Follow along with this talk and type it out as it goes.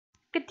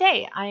Good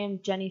day, I am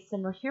Jenny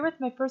Simmer here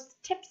with my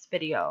first tips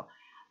video.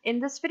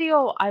 In this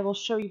video, I will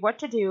show you what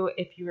to do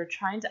if you are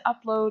trying to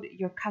upload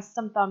your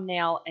custom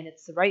thumbnail and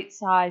it's the right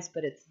size,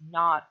 but it's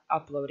not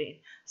uploading.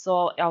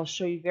 So I'll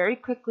show you very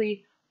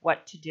quickly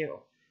what to do.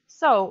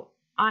 So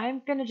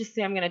I'm going to just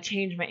say I'm going to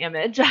change my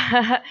image,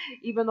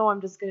 even though I'm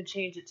just going to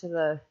change it to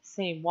the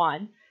same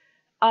one.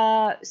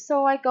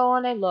 So I go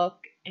and I look,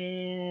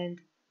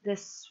 and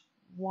this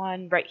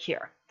one right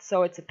here.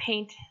 So it's a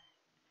paint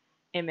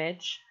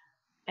image.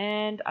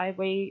 And I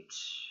wait,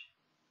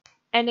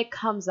 and it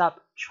comes up,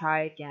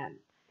 try again.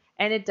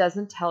 And it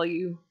doesn't tell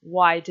you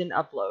why it didn't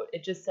upload.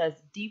 It just says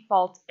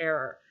default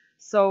error.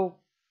 So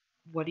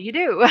what do you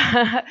do?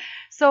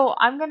 So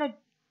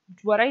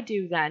what I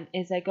do then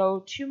is I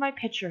go to my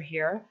picture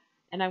here,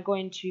 and I'm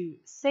going to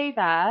save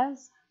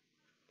as.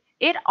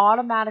 It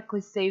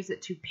automatically saves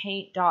it to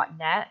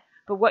paint.net,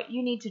 but what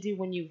you need to do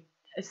when you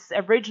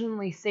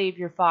originally save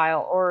your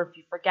file, or if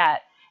you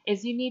forget,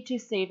 is you need to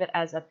save it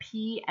as a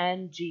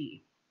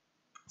PNG.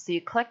 So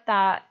you click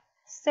that,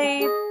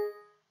 save,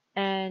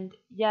 and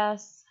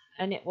yes,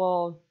 and it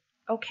will,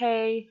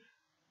 okay,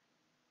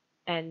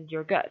 and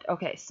you're good.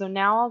 Okay, so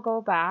now I'll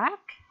go back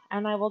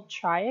and I will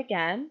try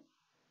again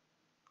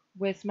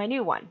with my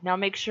new one. Now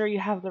make sure you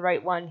have the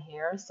right one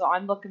here. So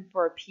I'm looking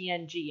for a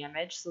PNG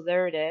image, so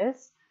there it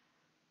is.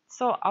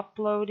 So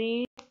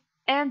uploading,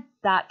 and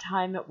that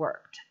time it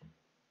worked.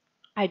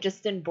 I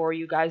just didn't bore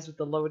you guys with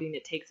the loading.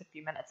 It takes a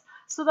few minutes.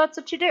 So that's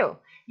what you do.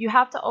 You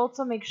have to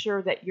also make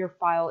sure that your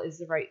file is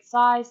the right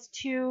size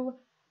too,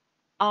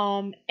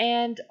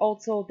 and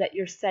also that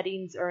your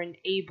settings are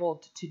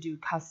enabled to do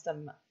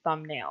custom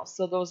thumbnails.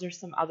 So those are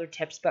some other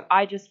tips, but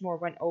I just more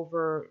went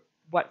over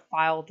what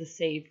file to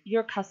save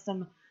your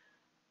custom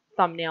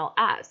thumbnail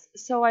as.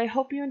 So I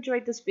hope you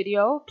enjoyed this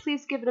video.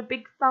 Please give it a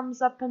big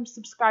thumbs up and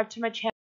subscribe to my channel.